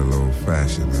 I'm a little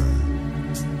old-fashioned.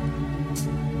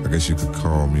 I guess you could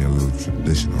call me a little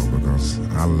traditional, because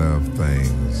I love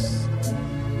things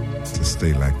to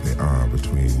stay like they are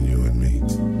between you and me.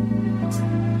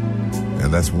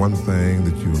 And that's one thing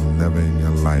that you'll never in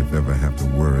your life ever have to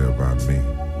worry about me.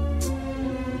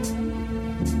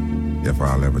 If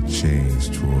I'll ever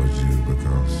change towards you,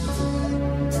 because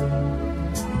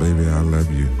baby, I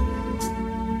love you.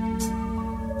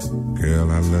 Girl,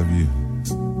 I love you.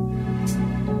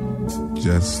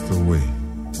 Just the way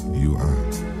you are.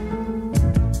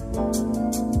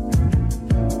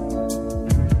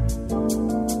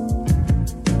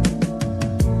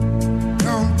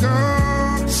 Don't go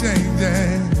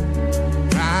changing,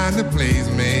 trying to please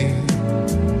me.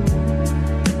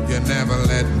 You never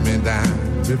let me down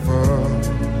before.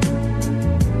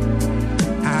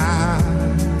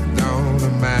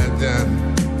 Imagine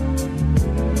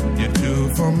you're too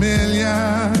familiar,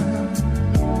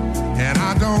 and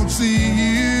I don't see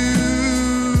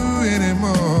you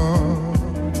anymore.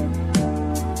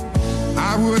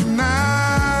 I would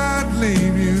not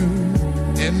leave you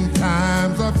in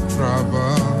times of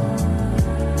trouble.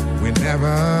 We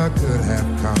never could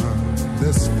have come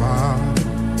this far.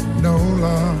 No,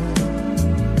 love,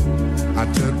 I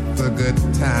took the good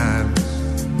times,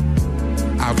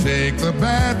 I'll take the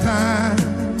bad times.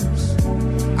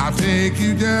 I'll take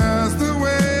you just the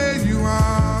way you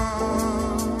are.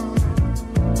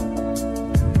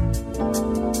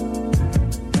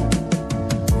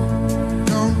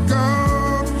 Don't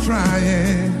go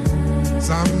trying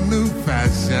some new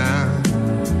fashion.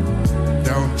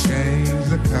 Don't change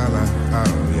the color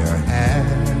of your hair.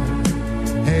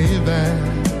 Hey there,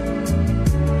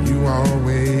 you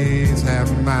always have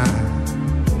my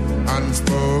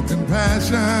unspoken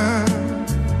passion.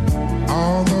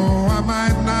 Although I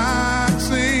might not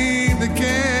seem to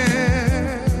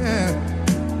care,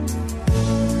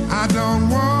 I don't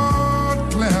want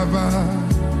clever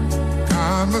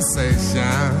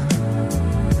conversation.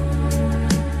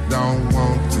 Don't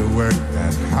want to work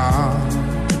that hard.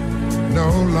 No,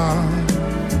 love,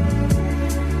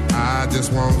 I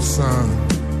just want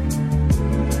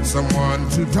someone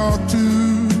to talk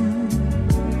to.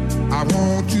 I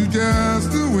want you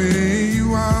just the way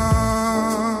you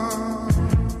are.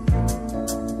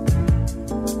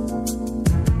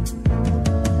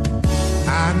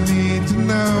 I need to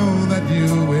know that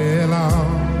you will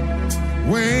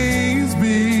always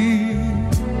be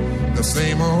the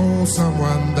same old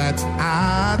someone that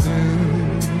I do.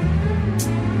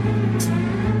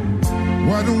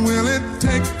 What will it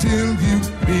take till you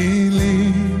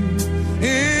believe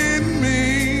in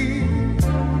me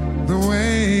the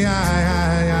way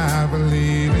I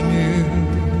believe in you?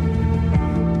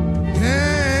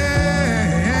 Yeah,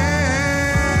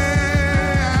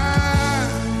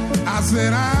 I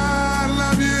said I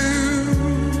love you,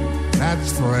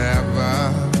 that's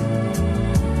forever.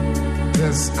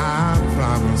 This I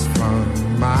promise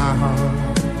from my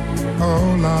heart.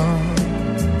 Oh Lord,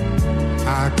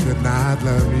 I could not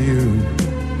love you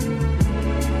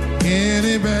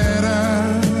any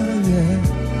better, yeah.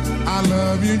 I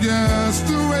love you just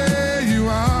the way you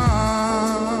are.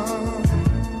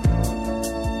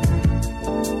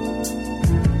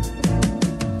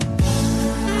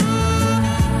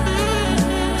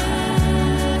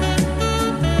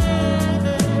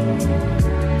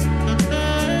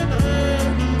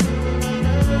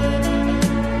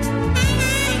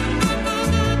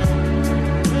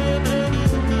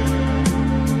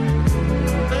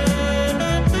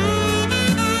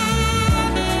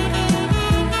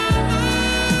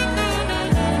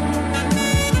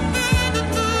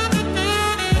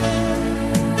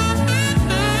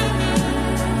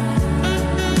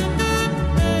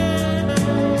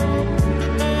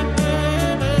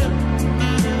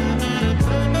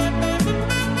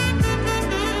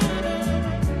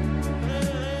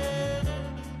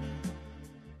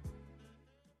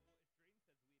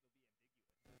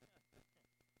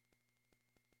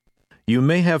 You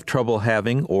may have trouble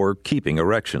having or keeping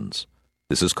erections.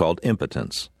 This is called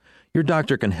impotence. Your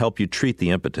doctor can help you treat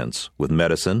the impotence with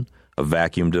medicine, a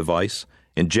vacuum device,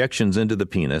 injections into the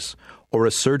penis, or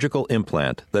a surgical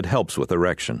implant that helps with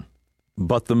erection.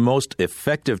 But the most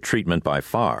effective treatment by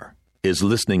far is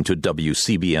listening to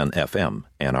WCBN FM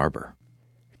Ann Arbor.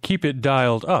 Keep it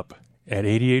dialed up at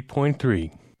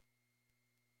 88.3.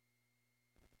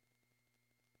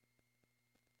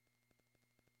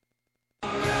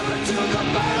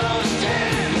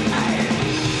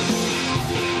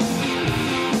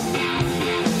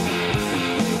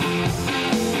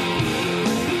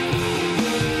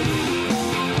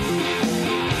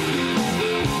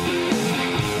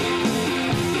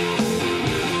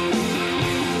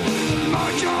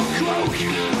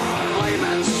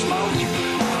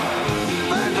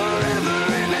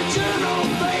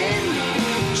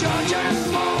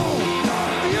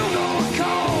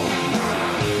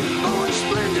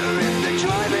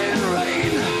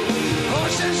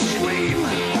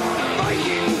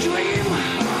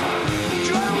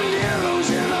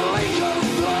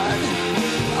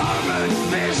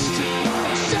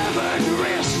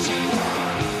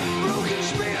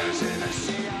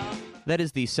 That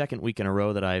is the second week in a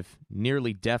row that I've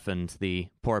nearly deafened the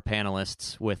poor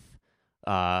panelists with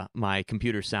my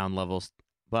computer sound levels.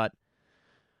 But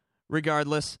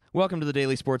regardless, welcome to the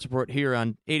Daily Sports Report here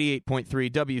on 88.3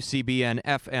 WCBN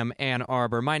FM Ann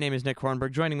Arbor. My name is Nick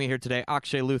Hornberg. Joining me here today,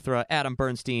 Akshay Luthra, Adam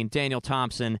Bernstein, Daniel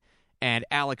Thompson, and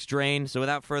Alex Drain. So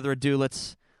without further ado,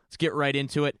 let's get right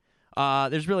into it.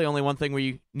 There's really only one thing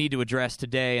we need to address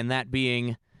today, and that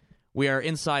being we are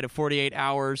inside of 48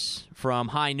 hours from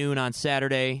high noon on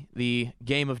Saturday, the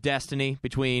game of destiny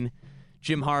between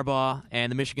Jim Harbaugh and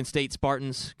the Michigan State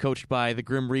Spartans, coached by the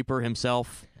Grim Reaper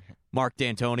himself, Mark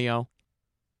D'Antonio.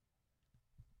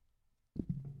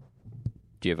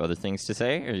 Do you have other things to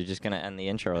say, or are you just going to end the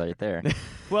intro right there?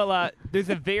 Well, there's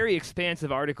a very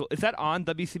expansive article. Is that on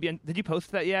WCBN? Did you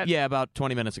post that yet? Yeah, about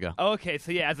 20 minutes ago. Okay,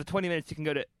 so yeah, as of 20 minutes you can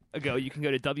go to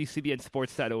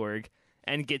WCBNsports.org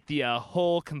and get the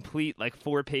whole complete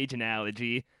 4-page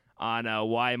analogy on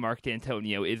why Mark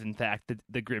D'Antonio is in fact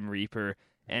the Grim Reaper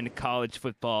and college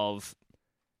football's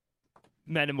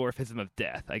metamorphism of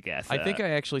death, I guess. I think I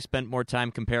actually spent more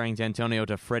time comparing D'Antonio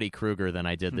to Freddy Krueger than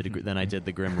I did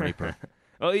the Grim Reaper.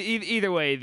 Well, either way,